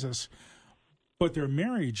with Jesus. But their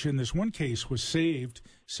marriage in this one case was saved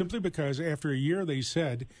simply because after a year they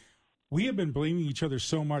said, we have been blaming each other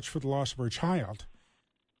so much for the loss of our child,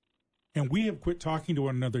 and we have quit talking to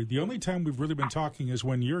one another. The only time we've really been talking is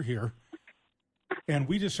when you're here. And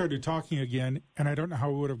we just started talking again, and I don't know how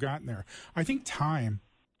we would have gotten there. I think time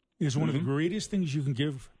is one of the greatest things you can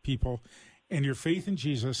give people, and your faith in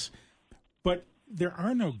Jesus. But there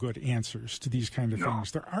are no good answers to these kind of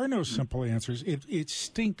things. There are no simple answers. It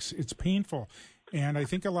stinks. It's painful. And I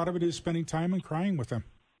think a lot of it is spending time and crying with them.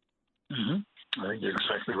 I think you're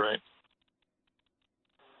exactly right.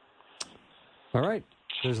 All right.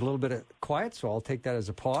 There's a little bit of quiet, so I'll take that as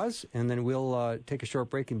a pause, and then we'll take a short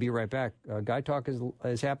break and be right back. Guy Talk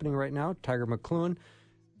is happening right now. Tiger McCluen,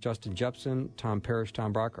 Justin Jeppesen, Tom Parrish,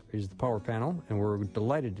 Tom Brock is the power panel, and we're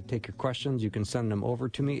delighted to take your questions. You can send them over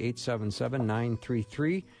to me,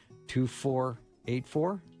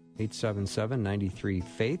 877-933-2484,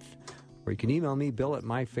 877-93-FAITH, or you can email me,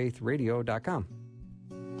 bill@myfaithradio.com.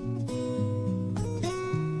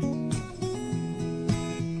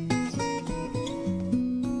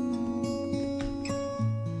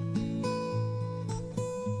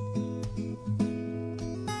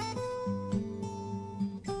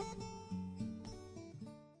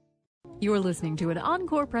 You're listening to an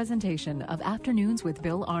encore presentation of Afternoons with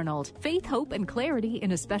Bill Arnold. Faith, hope, and clarity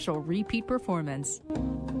in a special repeat performance.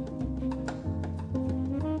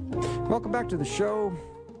 Welcome back to the show.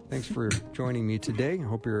 Thanks for joining me today. I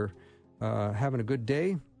hope you're having a good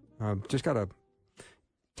day. Just got a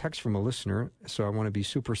text from a listener, so I want to be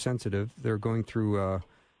super sensitive. They're going through a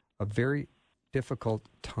very difficult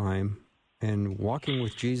time, and walking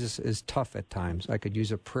with Jesus is tough at times. I could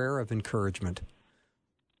use a prayer of encouragement.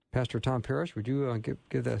 Pastor Tom Parrish, would you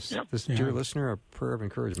give this dear listener a prayer of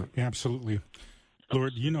encouragement? Absolutely.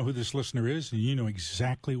 Lord, you know who this listener is, and you know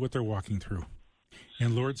exactly what they're walking through.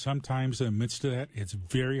 And Lord, sometimes in the midst of that, it's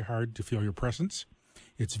very hard to feel your presence.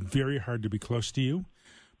 It's very hard to be close to you.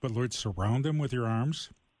 But Lord, surround them with your arms.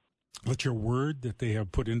 Let your word that they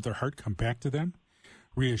have put into their heart come back to them.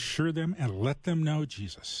 Reassure them and let them know,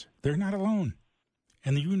 Jesus, they're not alone.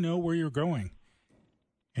 And you know where you're going.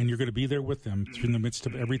 And you're going to be there with them through the midst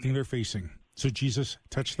of everything they're facing. So, Jesus,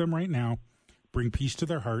 touch them right now. Bring peace to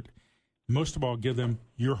their heart. Most of all, give them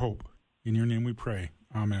your hope. In your name we pray.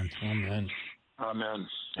 Amen. Amen. Amen.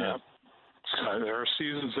 Yeah. There are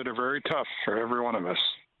seasons that are very tough for every one of us.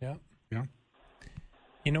 Yeah. Yeah.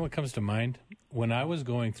 You know what comes to mind? When I was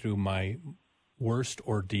going through my worst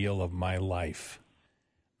ordeal of my life,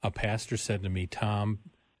 a pastor said to me, Tom,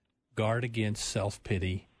 guard against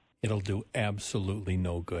self-pity. It'll do absolutely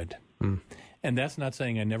no good. And that's not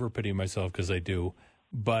saying I never pity myself, because I do,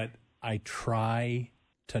 but I try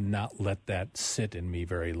to not let that sit in me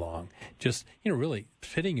very long. Just, really,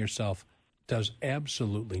 pitying yourself does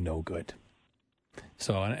absolutely no good.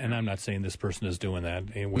 So, and I'm not saying this person is doing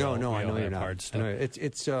that. No, I know you're not. Hard stuff. No,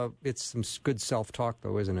 it's some good self-talk,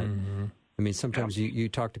 though, isn't it? Mm-hmm. I mean, sometimes you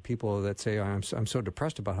talk to people that say, I'm so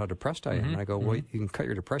depressed about how depressed I am. And I go, well, you can cut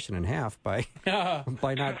your depression in half by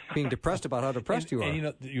not being depressed about how depressed you are.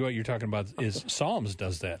 And what you're talking about is Psalms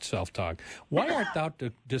does that self-talk. Why art thou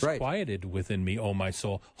disquieted within me, O my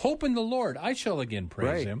soul? Hope in the Lord. I shall again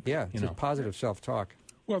praise him. Yeah, it's a positive self-talk.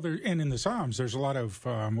 Well, and in the Psalms, there's a lot of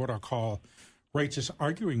what I'll call righteous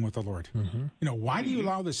arguing with the Lord. Mm-hmm. Why do you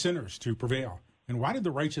allow the sinners to prevail? And why did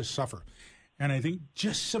the righteous suffer? And I think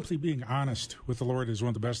just simply being honest with the Lord is one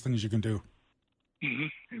of the best things you can do.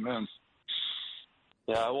 Mm-hmm. Amen.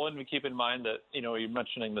 Yeah, well, and we keep in mind that, you're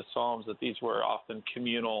mentioning the Psalms, that these were often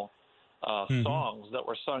communal songs that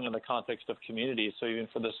were sung in the context of community. So even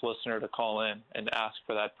for this listener to call in and ask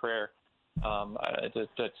for that prayer,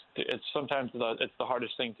 it's sometimes it's the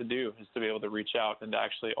hardest thing to do, is to be able to reach out and to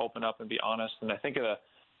actually open up and be honest. And I think of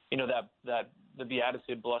that the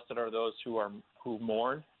beatitude, blessed are those who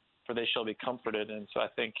mourn, for they shall be comforted. And so I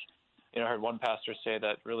think, I heard one pastor say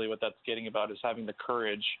that really what that's getting about is having the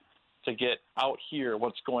courage to get out here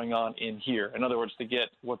what's going on in here. In other words, to get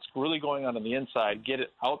what's really going on the inside, get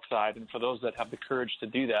it outside. And for those that have the courage to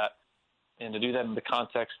do that, and to do that in the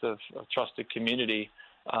context of trusted community,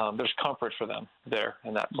 there's comfort for them there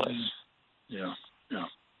in that place. Yeah. There's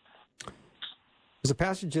a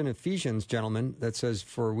passage in Ephesians, gentlemen, that says,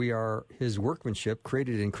 for we are his workmanship,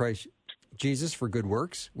 created in Christ Jesus for good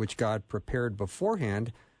works, which God prepared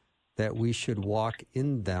beforehand that we should walk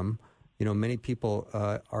in them. Many people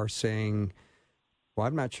are saying, well,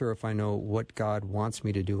 I'm not sure if I know what God wants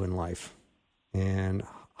me to do in life. And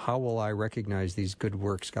how will I recognize these good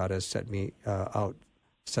works God has set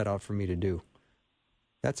out for me to do?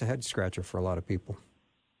 That's a head scratcher for a lot of people.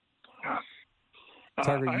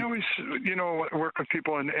 I always, work with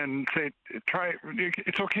people and say,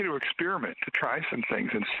 it's okay to experiment, to try some things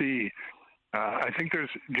and see. I think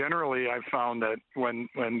I've found that when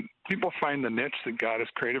people find the niche that God has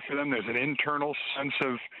created for them, there's an internal sense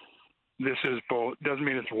of, this is both, doesn't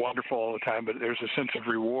mean it's wonderful all the time, but there's a sense of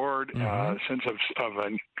reward, a sense of a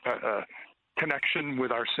connection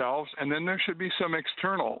with ourselves. And then there should be some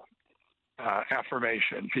external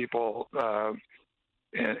affirmation. People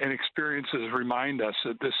and experiences remind us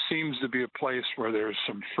that this seems to be a place where there's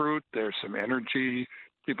some fruit, there's some energy.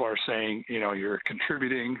 People are saying, you're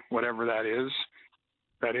contributing, whatever that is.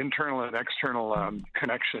 That internal and external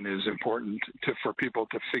connection is important for people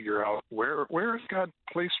to figure out where has God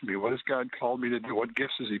placed me? What has God called me to do? What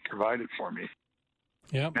gifts has he provided for me?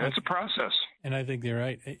 Yeah, and it's a process. And I think you're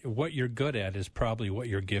right. What you're good at is probably what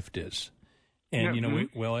your gift is. And,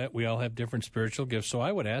 we all have different spiritual gifts. So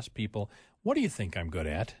I would ask people, what do you think I'm good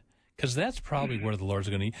at? Because that's probably where the Lord's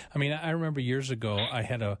going to. I mean, I remember years ago, I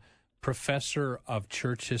had a professor of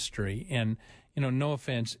church history, and, no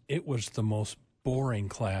offense, it was the most boring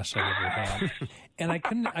class I've ever had. And I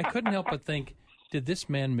couldn't help but think, did this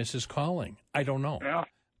man miss his calling? I don't know. Yeah.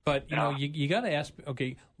 But, you got to ask,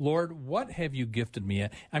 okay, Lord, what have you gifted me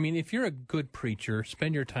at? I mean, if you're a good preacher,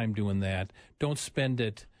 spend your time doing that. Don't spend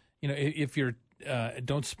it, if you're,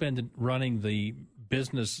 don't spend it running the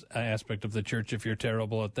business aspect of the church if you're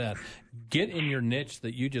terrible at that. Get in your niche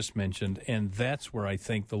that you just mentioned, and that's where I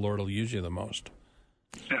think the Lord will use you the most.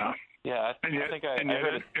 Yeah. Yeah, I think I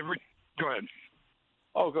heard it. Go ahead.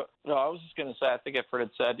 Oh, no, I was just going to say, I think I've heard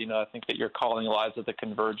it said, I think that your calling lies at the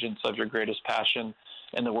convergence of your greatest passion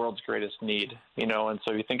and the world's greatest need, and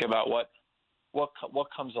so you think about what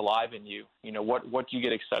comes alive in you, what do you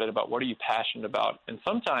get excited about? What are you passionate about? And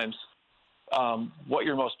sometimes what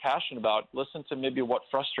you're most passionate about, listen to maybe what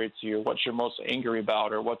frustrates you, what you're most angry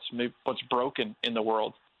about, or what's broken in the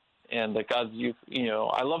world. And that God's,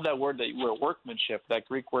 I love that word, that we're workmanship, that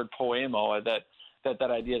Greek word poemo,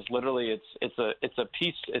 that idea is literally, it's a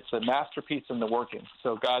piece, it's a masterpiece in the working.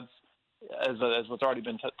 So God's as what's already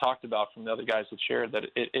been talked about from the other guys that shared, that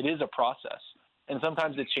it is a process, and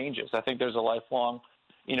sometimes it changes. I think there's a lifelong,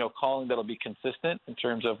 calling that'll be consistent in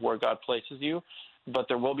terms of where God places you, but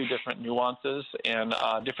there will be different nuances and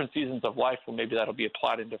different seasons of life where maybe that'll be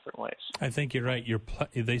applied in different ways. I think you're right.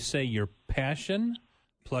 They say your passion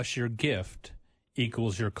plus your gift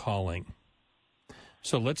equals your calling.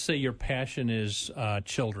 So let's say your passion is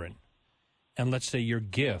children, and let's say your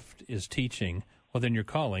gift is teaching. Well, then your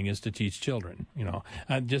calling is to teach children.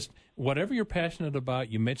 Just whatever you're passionate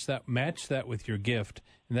about, you match that with your gift,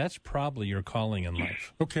 and that's probably your calling in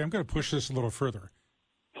life. Okay, I'm going to push this a little further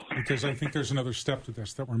because I think there's another step to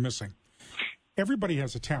this that we're missing. Everybody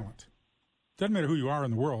has a talent. Doesn't matter who you are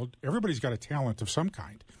in the world. Everybody's got a talent of some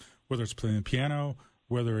kind, whether it's playing the piano,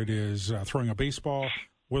 whether it is throwing a baseball,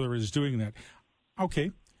 whether it is doing that.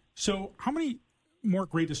 Okay, so how many more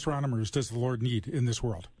great astronomers does the Lord need in this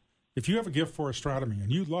world? If you have a gift for astronomy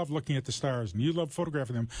and you love looking at the stars and you love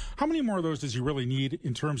photographing them, how many more of those does he really need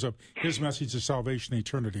in terms of his message of salvation and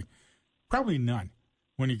eternity? Probably none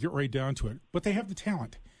when you get right down to it. But they have the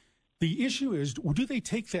talent. The issue is, do they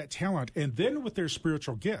take that talent and then with their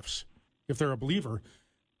spiritual gifts, if they're a believer,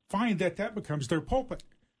 find that becomes their pulpit?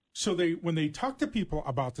 So when they talk to people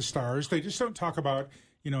about the stars, they just don't talk about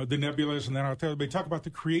the nebulas and that out there. They talk about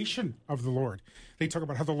the creation of the Lord. They talk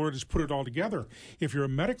about how the Lord has put it all together. If you're a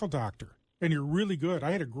medical doctor and you're really good,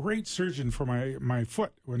 I had a great surgeon for my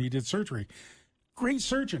foot when he did surgery. Great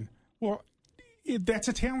surgeon. Well, that's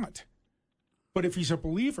a talent. But if he's a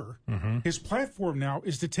believer, his platform now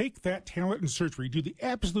is to take that talent in surgery, do the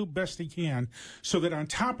absolute best he can, so that on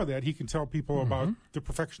top of that, he can tell people about the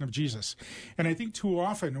perfection of Jesus. And I think too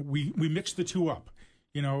often we mix the two up.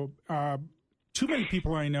 Too many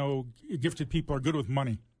people I know, gifted people, are good with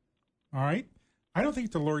money. All right? I don't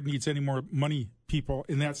think the Lord needs any more money people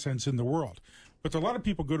in that sense in the world. But there are a lot of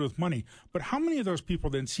people good with money. But how many of those people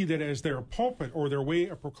then see that as their pulpit or their way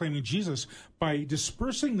of proclaiming Jesus by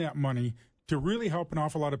dispersing that money to really help an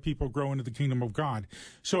awful lot of people grow into the kingdom of God?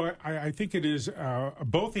 So I think it is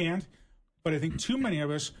both and, but I think too many of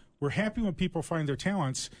us, we're happy when people find their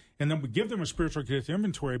talents, and then we give them a spiritual gift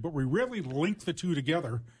inventory, but we rarely link the two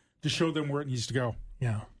together to show them where it needs to go.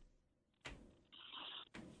 Yeah.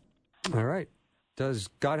 All right. Does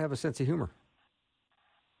God have a sense of humor?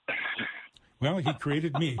 Well, he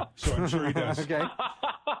created me, so I'm sure he does. Okay.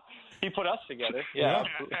 He put us together. Yeah.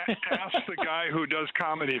 Ask the guy who does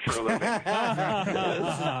comedy for a living.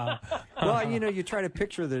 Well, you try to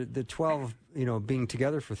picture the 12, being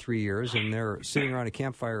together for 3 years, and they're sitting around a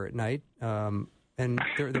campfire at night, and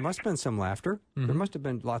there must have been some laughter. There must have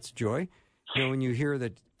been lots of joy. When you hear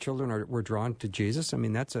that children were drawn to Jesus, I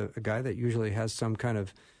mean, that's a guy that usually has some kind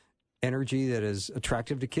of energy that is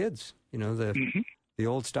attractive to kids. The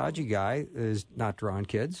old stodgy guy is not drawing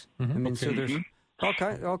kids. I mean, so there's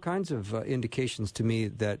all kinds of indications to me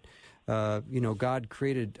that, God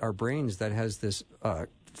created our brains that has this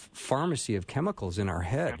pharmacy of chemicals in our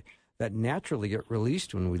head that naturally get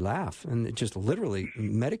released when we laugh, and it just literally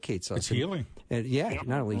medicates us. It's healing. And it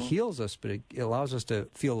not only heals us, but it allows us to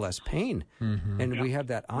feel less pain. And we have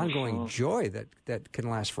that ongoing joy that can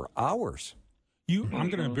last for hours. I'm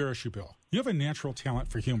going to embarrass you, Bill. You have a natural talent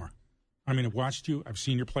for humor. I mean, I've watched you. I've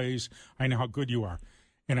seen your plays. I know how good you are.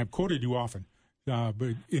 And I've quoted you often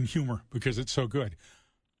but in humor because it's so good.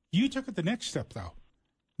 You took it the next step, though.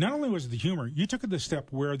 Not only was it the humor, you took it the step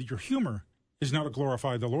where your humor is now to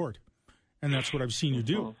glorify the Lord. And that's what I've seen you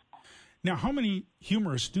do. Now, how many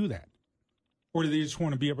humorists do that? Or do they just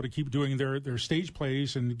want to be able to keep doing their stage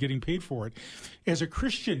plays and getting paid for it? As a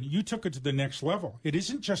Christian, you took it to the next level. It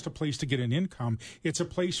isn't just a place to get an income. It's a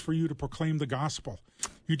place for you to proclaim the gospel.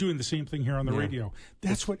 You're doing the same thing here on the radio.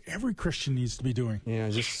 That's what every Christian needs to be doing. Yeah,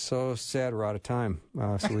 just so sad we're out of time.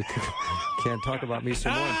 So we can't talk about me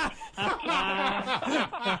some more.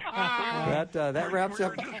 That wraps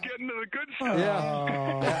up. We're just getting to the good stuff.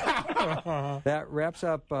 Yeah. That wraps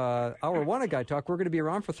up hour one of Guy Talk. We're going to be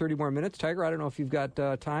around for 30 more minutes. Tiger, I don't know if you've got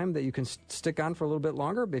time that you can stick on for a little bit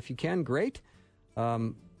longer, but if you can, great.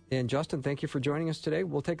 And Justin, thank you for joining us today.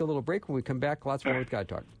 We'll take a little break. When we come back, lots more with Guy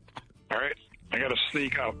Talk. All right. I got to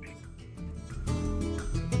sneak out.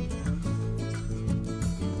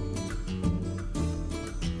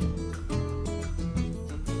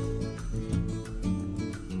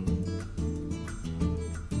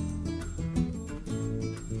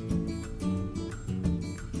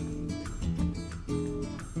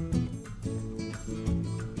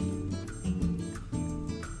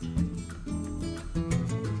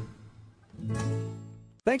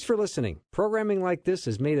 Thanks for listening. Programming like this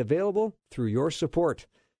is made available through your support.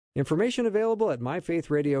 Information available at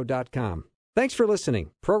myfaithradio.com. Thanks for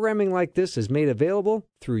listening. Programming like this is made available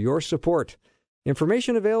through your support.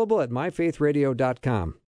 Information available at myfaithradio.com.